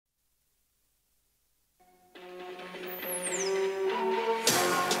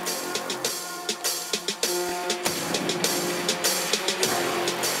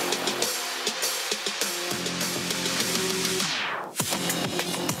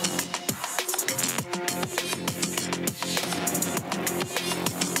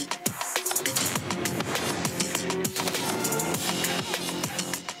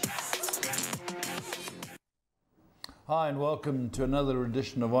and welcome to another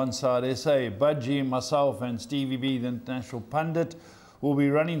edition of OnSide SA. Budgie, myself and Stevie B, the international pundit, will be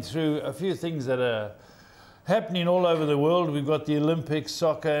running through a few things that are happening all over the world. We've got the Olympics,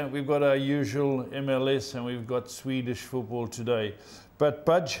 soccer, we've got our usual MLS, and we've got Swedish football today. But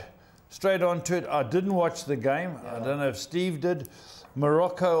Budge, straight on to it. I didn't watch the game. I don't know if Steve did.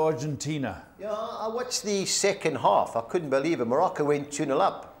 Morocco, Argentina. Yeah, I watched the second half. I couldn't believe it. Morocco went 2-0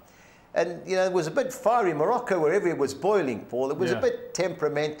 up. And, you know, it was a bit fiery. Morocco, wherever it was boiling, Paul, it was a bit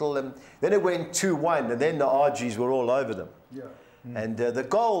temperamental. And then it went 2-1, and then the RGs were all over them. Yeah. And the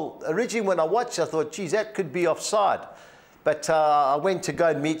goal, originally when I watched, I thought, geez, that could be offside. But I went to go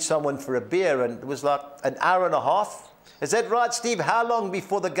and meet someone for a beer, and it was like an hour and a half. Is that right, Steve? How long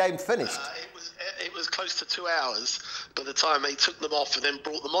before the game finished? It was close to 2 hours by the time they took them off and then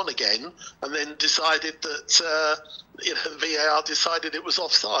brought them on again, and then decided that you know, the VAR decided it was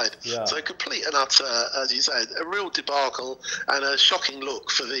offside. Yeah. So complete and utter, as you said, a real debacle and a shocking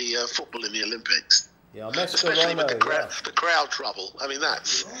look for the football in the Olympics. Yeah, especially with the crowd trouble. I mean,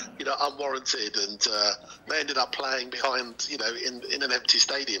 that's you know, unwarranted, and they ended up playing behind, you know, in an empty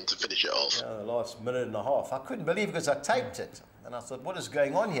stadium to finish it off. Yeah, the last minute and a half. I couldn't believe it because I taped it, and I thought, what is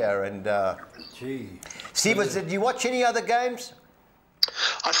going on here? And Steve, did you watch any other games?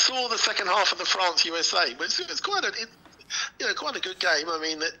 I saw the second half of the France-USA, which was quite a good game. I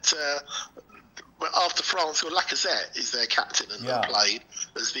mean, after France, well, Lacazette is their captain and played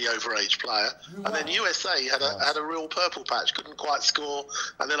as the overage player. And then USA had a real purple patch, couldn't quite score.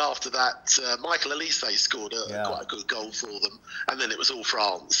 And then after that, Michael Elise scored quite a good goal for them. And then it was all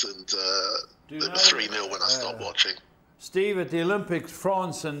France, and it was 3-0 when I stopped watching. Steve, at the Olympics,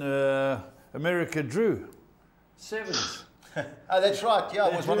 France and America drew 7s. Oh, that's right. Yeah,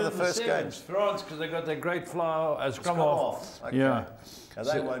 it was one of the first games. France, because they got their great fly scrum off. Okay. Yeah. Now,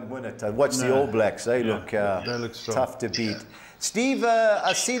 they won't win it. Watch the All Blacks. They look tough to beat. Steve,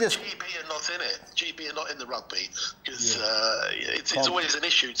 I see this. GB are not in it. GB are not in the rugby because it's always an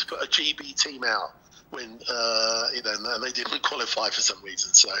issue to put a GB team out when you know, and they didn't qualify for some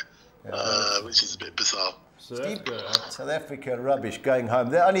reason. So, which is a bit bizarre. Steve, South Africa rubbish going home.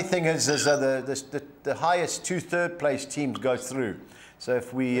 The only thing is the highest 2 third-place teams go through. So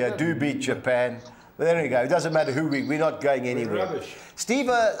if we do beat Japan, but there we go. It doesn't matter who we're not going anywhere. Steve,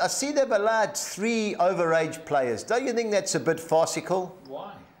 I see they've allowed 3 overage players. Don't you think that's a bit farcical?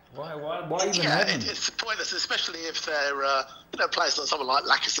 Why? Why even have them? It's pointless, especially if they're you know, players like someone like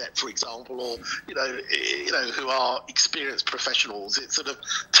Lacazette, for example, or you know who are experienced professionals. It sort of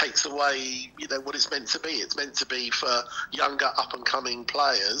takes away, you know, what it's meant to be. It's meant to be for younger, up-and-coming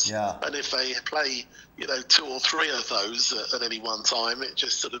players. Yeah. And if they play, you know, 2 or 3 of those at any one time, it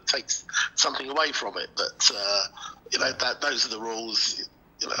just sort of takes something away from it. But you know, those are the rules.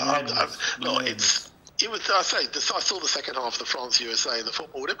 You know, I saw the second half of the France-USA in the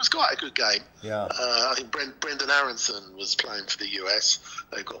football. It was quite a good game. Yeah. I think Brendan Aronson was playing for the US.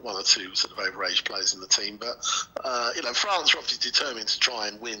 They've got 1 or 2 sort of overage players in the team. But, you know, France are obviously determined to try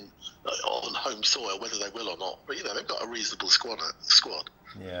and win on home soil, whether they will or not. But, you know, they've got a reasonable squad.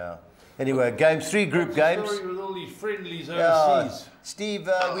 Yeah. Anyway, game 3, group games. Story with all these friendlies overseas. Steve,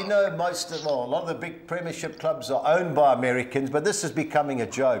 we know a lot of the big premiership clubs are owned by Americans, but this is becoming a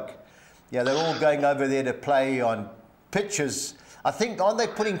joke. Yeah, they're all going over there to play on pitches. I think, aren't they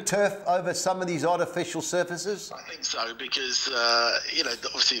putting turf over some of these artificial surfaces? I think so, because, you know,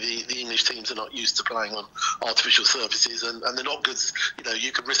 obviously the English teams are not used to playing on artificial surfaces, and they're not good. You know,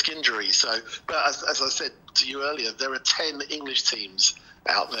 you can risk injury. So, but as I said to you earlier, there are 10 English teams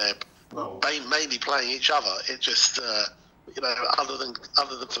out there, mainly playing each other. It just... you know, other than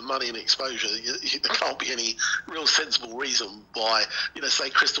for money and exposure, there can't be any real sensible reason why, you know, say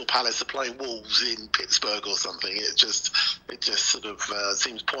Crystal Palace are playing Wolves in Pittsburgh or something. It just sort of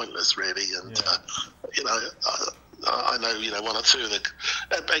seems pointless, really. And you know, I know, you know, 1 or 2 of the.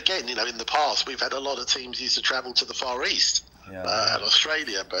 Again, you know, in the past we've had a lot of teams used to travel to the Far East and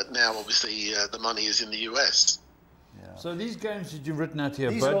Australia, but now obviously the money is in the US. So these games that you've written out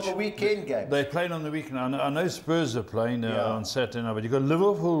here, these are the weekend games. They played on the weekend. I know Spurs are playing on Saturday night, but you've got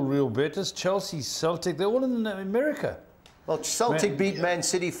Liverpool, Real Betis, Chelsea, Celtic. They're all in America. Well, Celtic beat Man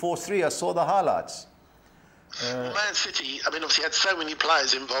City 4-3. I saw the highlights. Man City, I mean, obviously had so many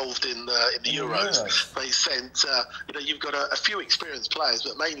players involved in the Euros. They sent, you know, you've got a few experienced players,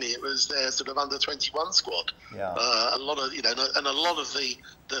 but mainly it was their sort of under-21 squad. Yeah. A lot of, you know, and a lot of the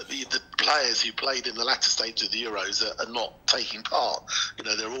players who played in the latter stage of the Euros are not taking part. You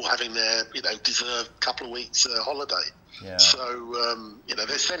know, they're all having their, you know, deserved couple of weeks holiday. Yeah. So you know,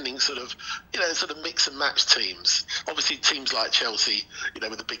 they're sending sort of mix and match teams. Obviously, teams like Chelsea, you know,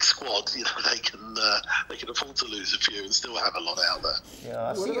 with a big squad, you know, they can afford to lose a few and still have a lot out there.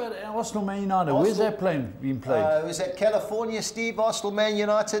 Yeah. What about Arsenal Man United? Where's that being played? Is that California, Steve? Arsenal Man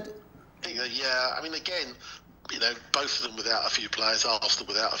United? Yeah. I mean, again, you know, both of them without a few players, Arsenal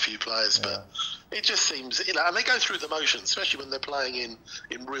without a few players, but it just seems, you know, and they go through the motions, especially when they're playing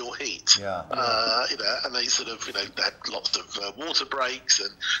in real heat. Yeah. You know, and they sort of, you know, they had lots of water breaks, and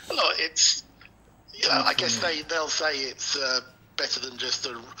a lot. It's, you know, I guess they'll say it's better than just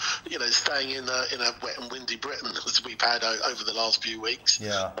you know, staying in a wet and windy Britain as we've had over the last few weeks.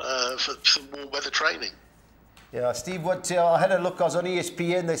 Yeah. For some warm weather training. Yeah, Steve, I had a look, I was on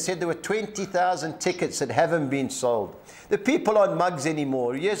ESPN, they said there were 20,000 tickets that haven't been sold. The people aren't mugs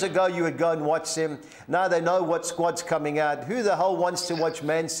anymore. Years ago, you would go and watch them. Now they know what squad's coming out. Who the hell wants to watch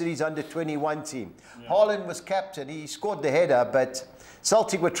Man City's under-21 team? Yeah. Haaland was captain. He scored the header, but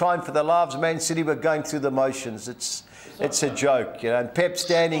Celtic were trying for their lives. Man City were going through the motions. It's a joke, you know. And Pep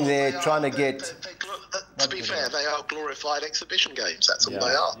standing there trying to get... To be fair, they are glorified exhibition games. That's all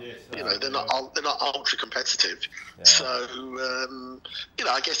they are. Yes, you know, they're not ultra competitive. Yeah. So, you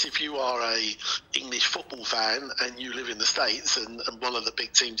know, I guess if you are a English football fan and you live in the States and one of the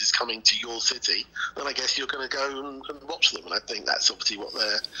big teams is coming to your city, then I guess you're going to go and watch them. And I think that's obviously what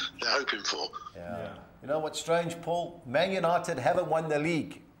they're hoping for. Yeah. You know what's strange, Paul? Man United haven't won the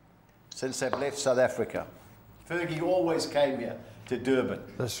league since they've left South Africa. Fergie always came here to Durban.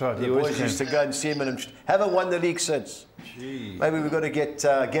 That's right. The boys used to go and see him, and haven't won the league since. Jeez. Maybe we've got to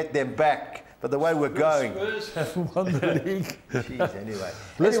get them back. But the way we're going, Spurs haven't won the league. Jeez,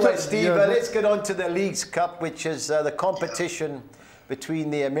 anyway, Steve, let's get on to the Leagues Cup, which is the competition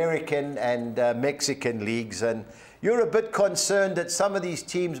between the American and Mexican leagues. And you're a bit concerned that some of these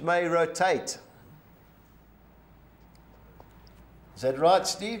teams may rotate. Is that right,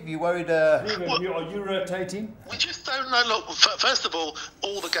 Steve? You worried? Are you rotating? We just don't know. Look, first of all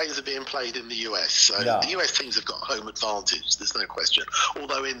the games are being played in the US, so the US teams have got home advantage. There's no question.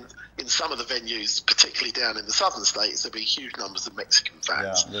 Although in some of the venues, particularly down in the southern states, there'll be huge numbers of Mexican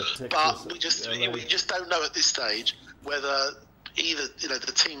fans. Yeah, but we just don't know at this stage whether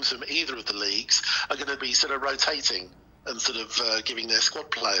the teams from either of the leagues are going to be sort of rotating and sort of giving their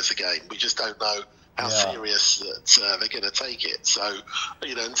squad players a game. We just don't know how serious that they're going to take it. So,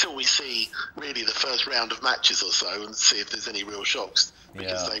 you know, until we see really the first round of matches or so and see if there's any real shocks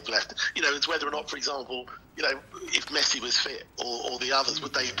because they've left. You know, it's whether or not, for example, you know, if Messi was fit or the others,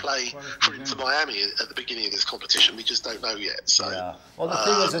 would they play for Inter Miami at the beginning of this competition? We just don't know yet. So, well, the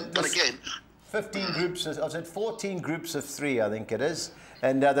thing is that but again, 15 groups, I was at 14 groups of 3, I think it is.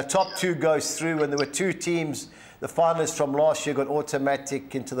 And the top 2 goes through, and there were 2 teams, the finalists from last year got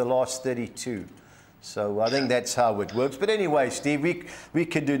automatic into the last 32. So I think that's how it works. But anyway, Steve, we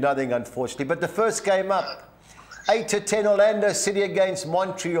can do nothing, unfortunately. But the first game up, 8-10 Orlando City against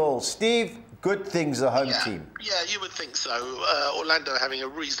Montreal. Steve, good things, the home team. Yeah, you would think so. Orlando having a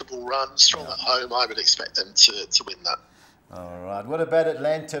reasonable run, strong at home. I would expect them to win that. All right. What about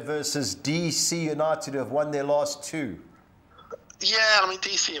Atlanta versus DC United, who have won their last 2? Yeah, I mean,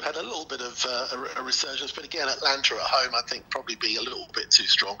 DC have had a little bit of a resurgence, but again, Atlanta at home, I think, probably be a little bit too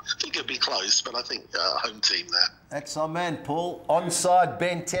strong. I think it'll be close, but I think home team there. That's our man, Paul. Onside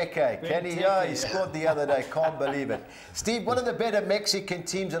Benteke. Can he? He scored the other day. Can't believe it. Steve, one of the better Mexican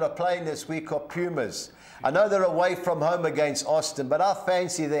teams that are playing this week are Pumas. I know they're away from home against Austin, but I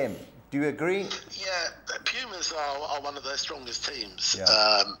fancy them. Do you agree? Yeah, Pumas are one of their strongest teams.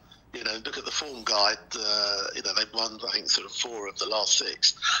 Yeah. You know, look at the form guide. You know, they've won, I think, sort of 4 of the last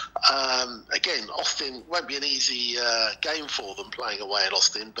 6. Again, Austin won't be an easy game for them playing away in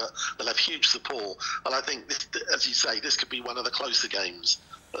Austin, but they'll have huge support. And I think, this, as you say, this could be one of the closer games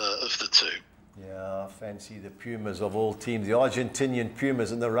of the 2. Yeah, I fancy the Pumas of all teams, the Argentinian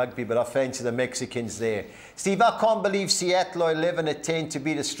Pumas in the rugby, but I fancy the Mexicans there. Steve, I can't believe Seattle are 11-10 to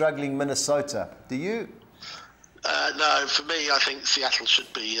beat a struggling Minnesota. Do you? No, for me, I think Seattle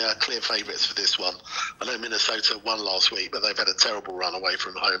should be clear favourites for this one. I know Minnesota won last week, but they've had a terrible run away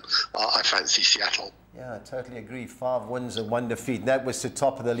from home. I fancy Seattle. Yeah, I totally agree. 5 wins and 1 defeat. And that was the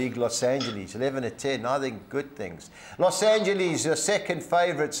top of the league, Los Angeles. 11-10. I think good things. Los Angeles, your second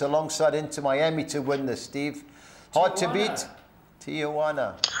favourites alongside Inter Miami to win this, Steve. Hard to beat?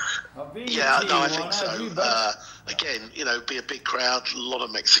 Tijuana. Yeah, no, I think so. Again, you know, be a big crowd, a lot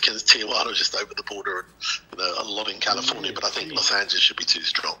of Mexicans. Tijuana just over the border, and you know, a lot in California. But I think Los Angeles should be too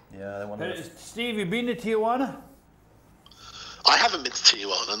strong. Yeah, they want to... Steve, you been to Tijuana? I haven't been to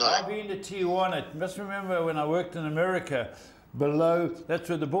Tijuana, no. I've been to Tijuana. You must remember when I worked in America, below, that's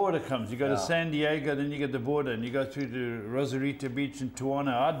where the border comes. You go Yeah. to San Diego, then you get the border, and you go through to Rosarito Beach in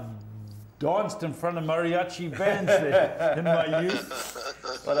Tijuana. I danced in front of mariachi bands there in my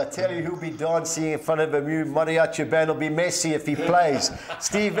youth. Well, I tell you, who'll be dancing in front of a new mariachi band will be Messi if he plays.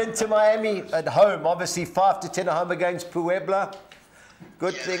 Steve, into Miami at home, obviously 5-10 at home against Puebla.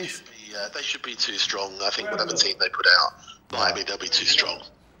 Good things. They should be too strong. I think whatever team they put out, Miami, they'll be too strong.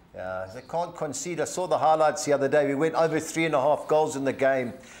 Yeah, they can't concede. I saw the highlights the other day. We went over 3.5 goals in the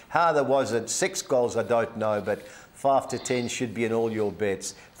game. How there was it? 6 goals, I don't know, but 5-10 should be in all your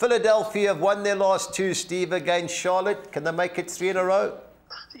bets. Philadelphia have won their last 2, Steve, against Charlotte. Can they make it 3 in a row?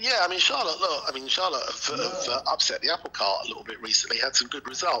 Yeah, I mean, Charlotte have upset the apple cart a little bit recently, had some good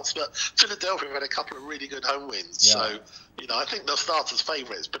results, but Philadelphia have had a couple of really good home wins. Yeah. So, I think they'll start as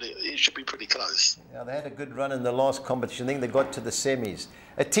favourites, but it should be pretty close. Yeah, they had a good run in the last competition. I think they got to the semis.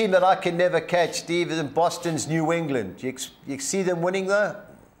 A team that I can never catch, Steve, is in Boston's New England. Do you see them winning, though?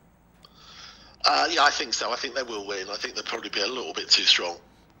 Yeah, I think so. I think they will win. I think they'll probably be a little bit too strong.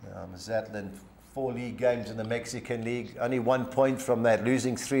 Zatland, 4 league games in the Mexican League, only 1 point from that,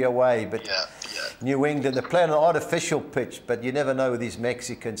 losing 3 away. But New England, they're playing an artificial pitch, but you never know with these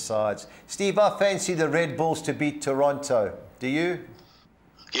Mexican sides. Steve, I fancy the Red Bulls to beat Toronto. Do you?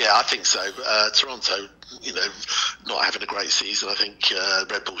 Yeah, I think so. Toronto, not having a great season. I think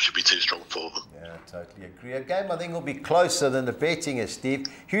Red Bull should be too strong for them. Yeah, totally agree. A game I think will be closer than the betting is, Steve.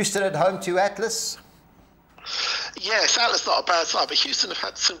 Houston at home to Atlas. Yes, Atlas not a bad side, but Houston have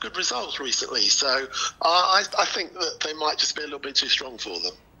had some good results recently, so I think that they might just be a little bit too strong for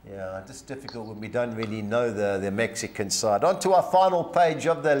them. Yeah, it's difficult when we don't really know the Mexican side. On to our final page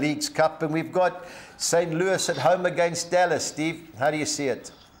of the Leagues Cup, and we've got St. Louis at home against Dallas. Steve, how do you see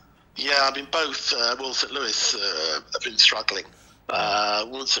it? Yeah, I mean, both St. Louis have been struggling.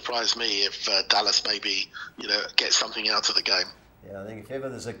 Wouldn't surprise me if Dallas maybe, gets something out of the game. Yeah, I think if ever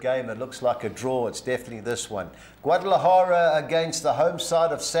there's a game that looks like a draw, it's definitely this one. Guadalajara against the home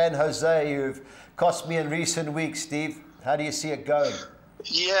side of San Jose, who've cost me in recent weeks, Steve. How do you see it going?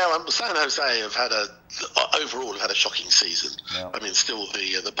 Yeah, San Jose have had overall have had a shocking season. Yeah. I mean, still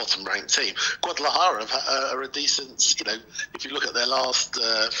the bottom-ranked team. Guadalajara are a decent, if you look at their last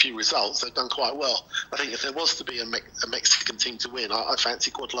few results, they've done quite well. I think if there was to be a Mexican team to win, I fancy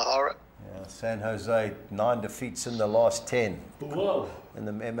Guadalajara. Yeah, San Jose, 9 defeats in the last 10. Whoa. In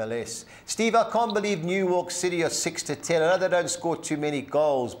the MLS. Steve, I can't believe New York City are 6-10. I know they don't score too many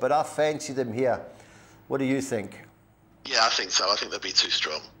goals, but I fancy them here. What do you think? Yeah, I think so. I think they'll be too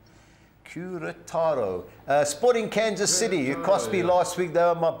strong. Querétaro. Sporting Kansas City, who cost me last week. They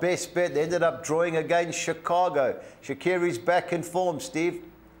were my best bet. They ended up drawing against Chicago. Shaqiri's back in form, Steve.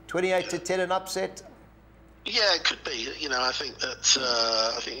 28-10 an upset. Yeah, it could be. I think that.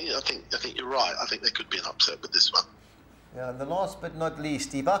 I think you're right. I think there could be an upset with this one. Yeah, and the last but not least,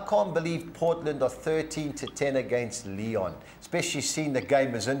 Steve, I can't believe Portland are 13-10 against Leon, especially seeing the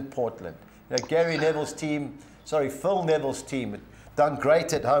game is in Portland. Phil Neville's team, done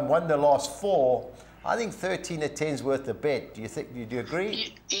great at home, won the last 4. I think 13-10 is worth a bet. Do you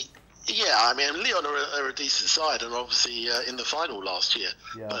agree? Yeah, I mean, Leon are a decent side, and obviously in the final last year,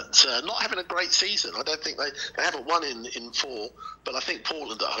 but not having a great season. I don't think they haven't won in 4, but I think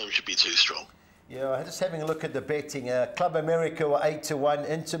Portland at home should be too strong. Yeah, just having a look at the betting. Club America were 8-1,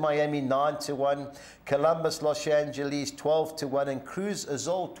 Inter Miami 9-1, Columbus Los Angeles 12-1, and Cruz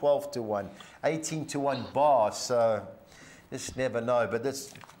Azul 12-1, 18-1 bar. So just never know, but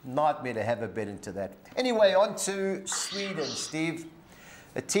it's nightmare to have a bet into that. Anyway, on to Sweden, Steve.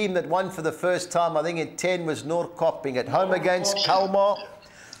 A team that won for the first time, I think in 10, was Norrköping at home against Kalmar.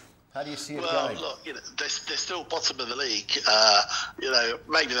 How do you see it going? Well, look, they're still bottom of the league.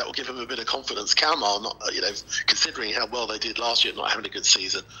 Maybe that will give them a bit of confidence. Kalmar, considering how well they did last year, not having a good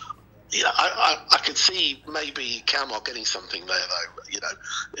season. I could see maybe Kalmar getting something there,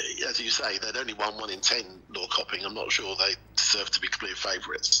 though. As you say, they'd only won 1 in 10, Norrköping. I'm not sure they deserve to be clear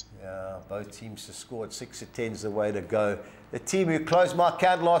favourites. Yeah, both teams have scored 6-10 is the way to go. The team who closed my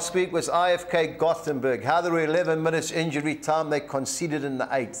account last week was IFK Gothenburg. How there were 11 minutes injury time, they conceded in the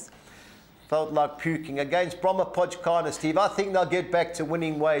 8th. Felt like puking against Bromma Pochkana, Steve. I think they'll get back to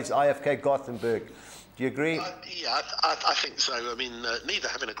winning ways, IFK Gothenburg. Do you agree? Yeah, I think so. I mean, neither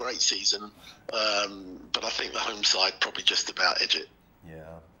having a great season, but I think the home side probably just about edge it. Yeah,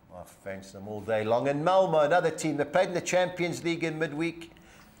 I fancy them all day long. And Malmo, another team, they played in the Champions League in midweek.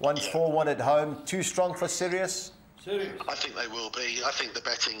 Won 4-1 at home. Too strong for Sirius? Serious? I think they will be. I think the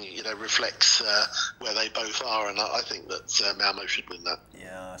betting, reflects where they both are, and I think that Malmo should win that.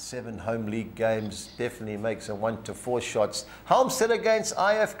 Yeah, 7 home league games definitely makes a 1-4 shots. Halmstad against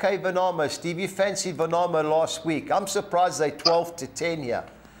IFK Vanamo. Steve, you fancied Vanamo last week. I'm surprised they're 12-10 here.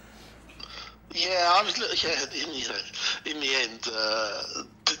 Yeah, I was. Yeah, in the end,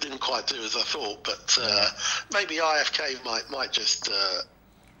 didn't quite do as I thought, but maybe IFK might just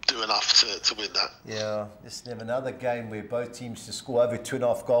do enough to win that. Yeah, just have another game where both teams to score over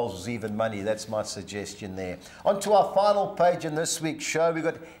 2.5 goals was even money. That's my suggestion there. On to our final page in this week's show. We've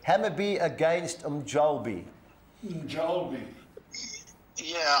got Hammarby against Mjolby. Mjolby.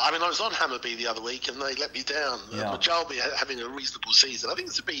 Yeah, I mean, I was on Hammarby the other week and they let me down. Yeah. Mjolby having a reasonable season. I think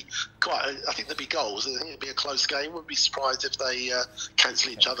this would be I think there'd be goals. I think it'd be a close game. Wouldn't be surprised if they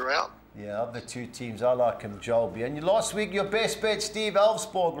cancel each other out. Yeah, of the two teams, I like Mjolby. And last week, your best bet, Steve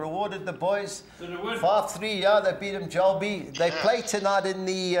Elfsborg, rewarded the boys 5-3. Yeah, they beat Mjolby. They play tonight in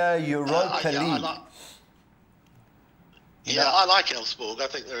the Europa League. I like Elfsborg. I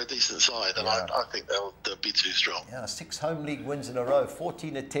think they're a decent side, and I think they'll be too strong. Yeah, 6 home league wins in a row.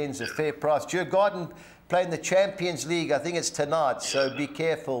 14-10 is a fair price. Djurgården playing the Champions League. I think it's tonight, so be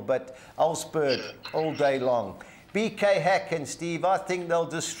careful. But Elfsborg all day long. BK Häcken, Steve, I think they'll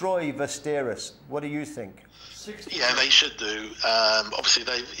destroy Västerås. What do you think? Yeah, they should do. Obviously,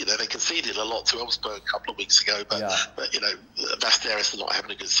 they conceded a lot to Elfsborg a couple of weeks ago, but Västerås are not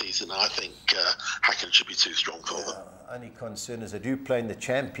having a good season. I think Häcken should be too strong for them. Only concern is they do play in the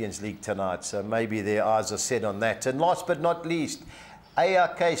Champions League tonight, so maybe their eyes are set on that. And last but not least,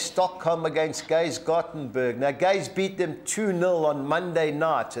 ARK Stockholm against Gays Gothenburg. Now, Gays beat them 2-0 on Monday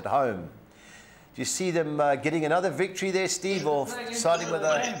night at home. Do you see them getting another victory there, Steve, or siding with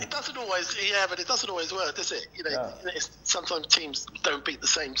a... It doesn't always, but it doesn't always work, does it? Sometimes teams don't beat the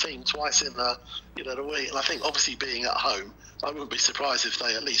same team twice in a week. And I think, obviously, being at home, I wouldn't be surprised if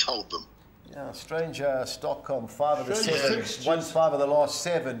they at least hold them. Yeah, strange. Stockholm, 5 of the 7, won 5 of the last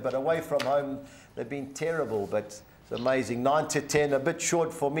 7, but away from home, they've been terrible. But it's amazing. 9-10, a bit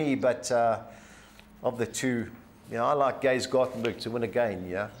short for me, but of the two, I like Gays Gothenburg to win again.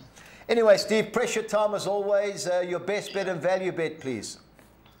 Yeah. Anyway, Steve, pressure time as always. Your best bet and value bet, please.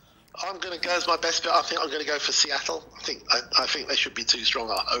 I'm going to go as my best bet. I think I'm going to go for Seattle. I think they should be too strong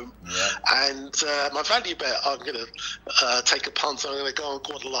at home. Yeah. And my value bet, I'm going to take a punt. I'm going to go on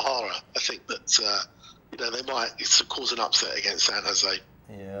Guadalajara. I think that they might cause an upset against San Jose.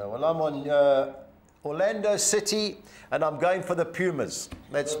 Yeah. Well, I'm on Orlando City, and I'm going for the Pumas.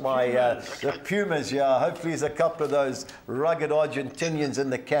 That's the Pumas. Yeah, hopefully there's a couple of those rugged Argentinians in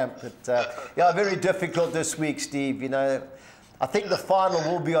the camp. But very difficult this week, Steve. I think the final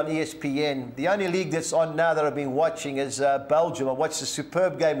will be on ESPN. The only league that's on now that I've been watching is Belgium. I watched a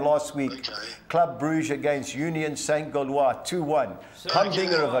superb game last week. Okay. Club Bruges against Union Saint-Gaulois, 2-1.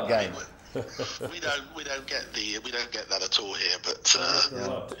 Humdinger of a game. we don't get that at all here, but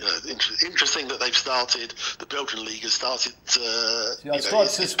interesting that they've started. The Belgian league has started.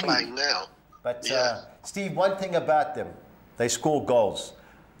 It's playing now. But Steve, one thing about them, they score goals.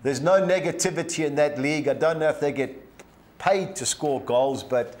 There's no negativity in that league. I don't know if they get paid to score goals,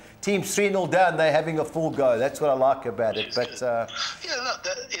 but teams 3-0 down, they're having a full go. That's what I like about it. But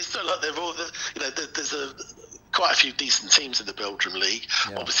there's quite a few decent teams in the Belgian league.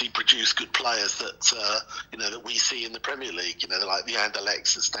 Obviously, produce good players that that we see in the Premier League. Like the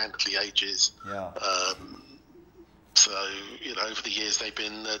Anderlechts and Standard Lièges. So over the years they've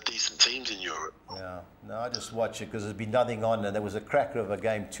been decent teams in Europe. Yeah. No, I just watch it because there's been nothing on, and there was a cracker of a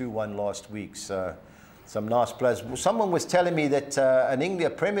game, 2-1 last week. So some nice players. Someone was telling me that an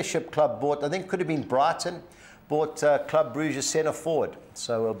English Premiership club bought, I think could have been Brighton, bought Club Bruges centre forward.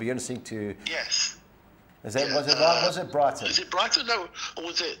 So it'll be interesting to. Yes. Was it Brighton? Was it Brighton? No, or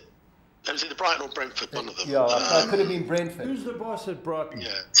was it the Brighton or Brentford? One of them. Yeah, it could have been Brentford. Who's the boss at Brighton? Yeah,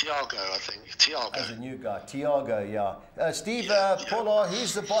 Thiago, I think. Thiago. As a new guy, Thiago. Yeah. Steve, Paul,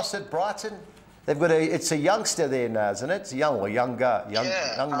 he's the boss at Brighton. They've got it's a youngster there now, isn't it? It's a young manager.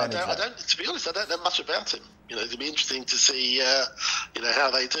 To be honest, I don't know much about him. It'll be interesting to see,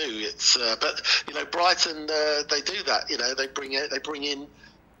 how they do. It's, but Brighton, they do that. They bring in.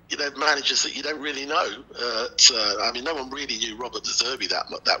 Managers that you don't really know. No one really knew Robert De Zerbi that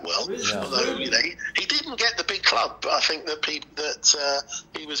well. Yeah. Although he didn't get the big club, but I think that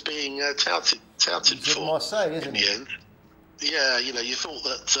he was being touted for Marseille, isn't in the end. Yeah, you thought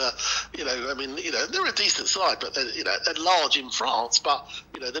that, they're a decent side, but they're large in France, but,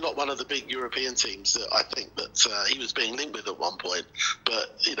 they're not one of the big European teams that I think that he was being linked with at one point.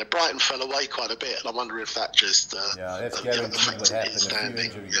 But, Brighton fell away quite a bit, and I wonder if that just that's guaranteed what happened. A few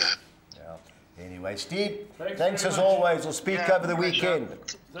injuries. Anyway, Steve, thanks as much. always. We'll speak over the weekend.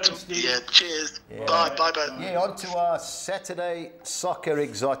 Thanks, Steve. Yeah, cheers. Yeah. Bye. Yeah, on to our Saturday soccer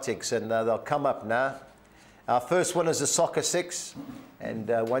exotics, and they'll come up now. Our first one is the Soccer Six, and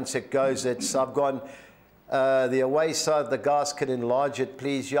once it goes, I've gone the away side. The guys can enlarge it,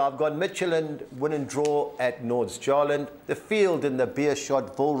 please. Yeah, I've got Michelin win and draw at Noordsjaarland. The field in the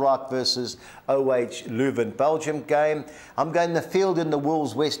Beerschot Volrak versus OH Leuven Belgium game. I'm going the field in the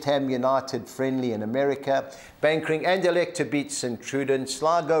Wolves West Ham United friendly in America. Bankering Anderlecht to beat St. Truden.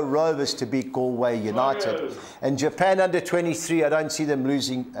 Sligo Rovers to beat Galway United. And Japan under 23, I don't see them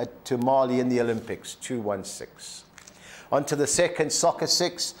losing to Mali in the Olympics. 2-1-6. On to the second Soccer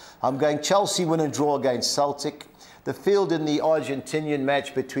Six. I'm going Chelsea win and draw against Celtic. The field in the Argentinian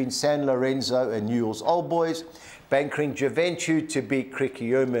match between San Lorenzo and Newell's Old Boys. Bankering Juventude to beat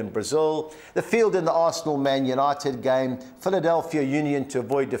Criciúma in Brazil. The field in the Arsenal-Man United game. Philadelphia Union to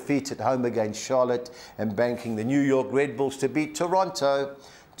avoid defeat at home against Charlotte. And banking the New York Red Bulls to beat Toronto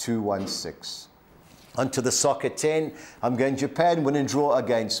 2-1-6. Onto the Soccer 10, I'm going Japan win and draw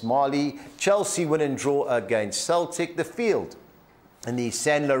against Mali, Chelsea win and draw against Celtic. The field in the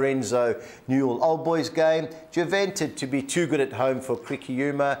San Lorenzo Newell Old Boys game, Juventus to be too good at home for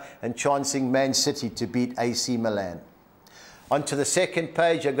Criciúma, and chancing Man City to beat AC Milan. Onto the second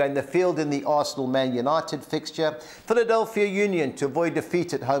page, I'm going the field in the Arsenal Man United fixture, Philadelphia Union to avoid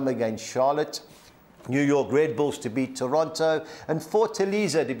defeat at home against Charlotte. New York Red Bulls to beat Toronto, and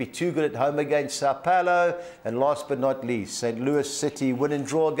Fortaleza to be too good at home against Sao Paulo, and last but not least, St. Louis City win and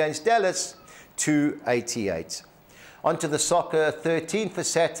draw against Dallas 2-88. On to the Soccer 13 for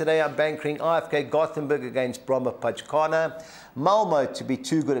Saturday. I'm bankering IFK Gothenburg against Bromma Pachkana, Malmo to be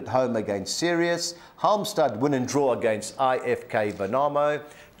too good at home against Sirius, Halmstad win and draw against IFK Värnamo,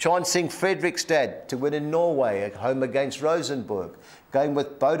 chancing Fredrikstad to win in Norway at home against Rosenborg, going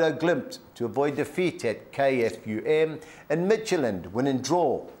with Bodo Glimt to avoid defeat at KFUM, and Michelin win and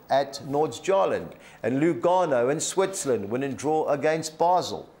draw at Noordsjaarland, and Lugano in Switzerland win and draw against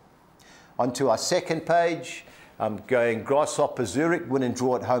Basel. On to our second page, I'm going Grasshopper Zurich win and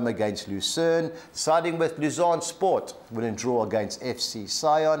draw at home against Lucerne, siding with Lausanne Sport win and draw against FC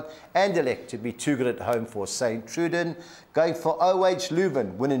Sion, Anderlecht to be too good at home for St. Truden, going for OH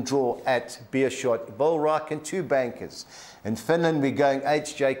Leuven win and draw at Beerschot Volrak, and two bankers. In Finland, we're going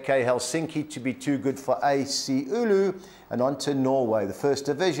HJK Helsinki to be too good for AC Oulu, and on to Norway, the first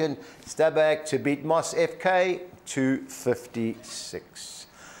division, Stabæk to beat Moss FK 256.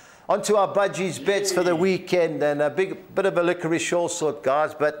 On to our budgies bets for the weekend, and a bit of a licorice all sort,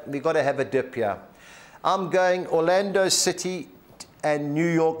 guys, but we've got to have a dip here. I'm going Orlando City and New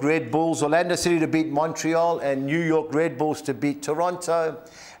York Red Bulls. Orlando City to beat Montreal, and New York Red Bulls to beat Toronto.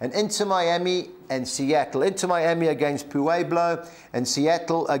 And Inter Miami and Seattle. Inter Miami against Pueblo, and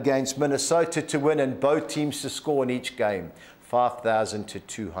Seattle against Minnesota to win, and both teams to score in each game, 5,000 to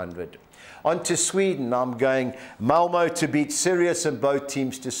 200. On to Sweden, I'm going Malmo to beat Sirius and both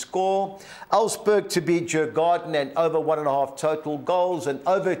teams to score. Elfsborg to beat Djurgården and over 1.5 total goals, and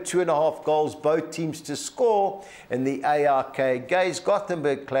over 2.5 goals both teams to score in the ARK Gaze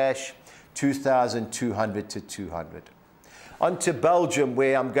Gothenburg clash, 2,200 to 200. On to Belgium,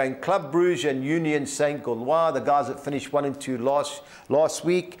 where I'm going Club Brugge and Union Saint-Gaulois, the guys that finished 1 and 2 last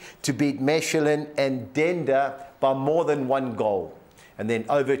week, to beat Mechelen and Dender by more than 1 goal. And then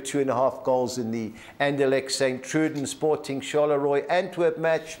over 2.5 goals in the Anderlecht St. Truden Sporting Charleroi Antwerp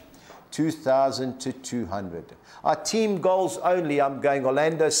match, 2,000 to 200. Our team goals only, I'm going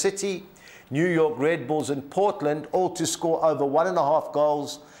Orlando City, New York Red Bulls and Portland, all to score over 1.5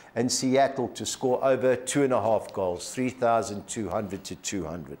 goals, and Seattle to score over 2.5 goals, 3,200 to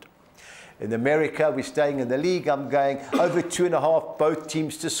 200. In America, we're staying in the league. I'm going over 2.5, both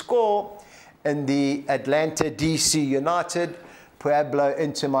teams to score. In the Atlanta DC United, Pueblo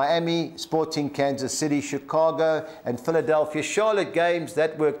into Miami, Sporting Kansas City, Chicago, and Philadelphia Charlotte games,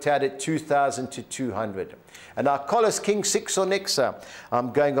 that worked out at 2,000 to 200. And our Collis King 6 or Nixa,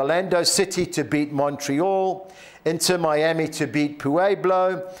 I'm going Orlando City to beat Montreal, Inter Miami to beat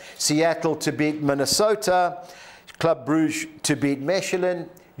Pueblo, Seattle to beat Minnesota, Club Brugge to beat Mechelen,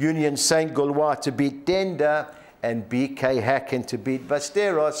 Union Saint-Gaulois to beat Dender, and BK Häcken to beat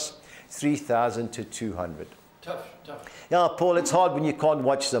Västerås, 3,000 to 200. Tough. Yeah, Paul, it's hard when you can't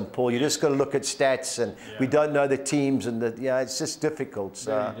watch them, Paul. You just got to look at stats, and we don't know the teams, and it's just difficult.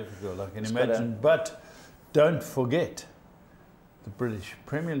 So very difficult, I can imagine. But don't forget, The British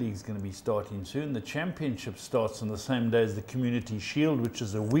Premier League is going to be starting soon. The Championship starts on the same day as the Community Shield, which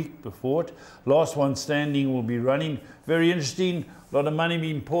is a week before it. Last one standing will be running. Very interesting. A lot of money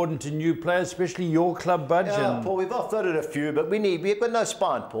being poured into new players, especially your club, Budge. Yeah, Paul, we've offloaded a few, but we've got no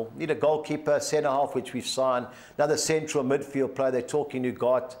spine, Paul. Need a goalkeeper, centre-half, which we've signed. Another central midfield player. They're talking to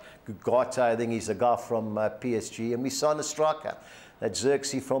Garte, I think he's a guy from PSG. And we signed a striker, that's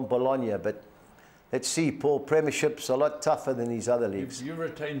Xerxes from Bologna. But let's see, Paul, Premiership's a lot tougher than these other leagues. You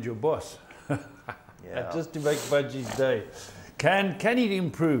retained your boss. Yeah. Just to make Budgie's day. Can he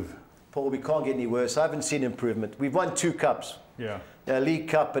improve? Paul, we can't get any worse. I haven't seen improvement. We've won 2 cups. Yeah. A League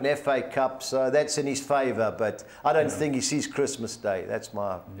Cup and FA Cup, so that's in his favour. But I don't think he sees Christmas Day. That's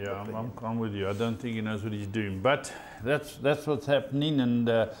my opinion. I'm with you. I don't think he knows what he's doing. But that's what's happening, and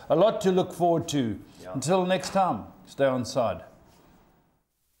a lot to look forward to. Yeah. Until next time, stay on side.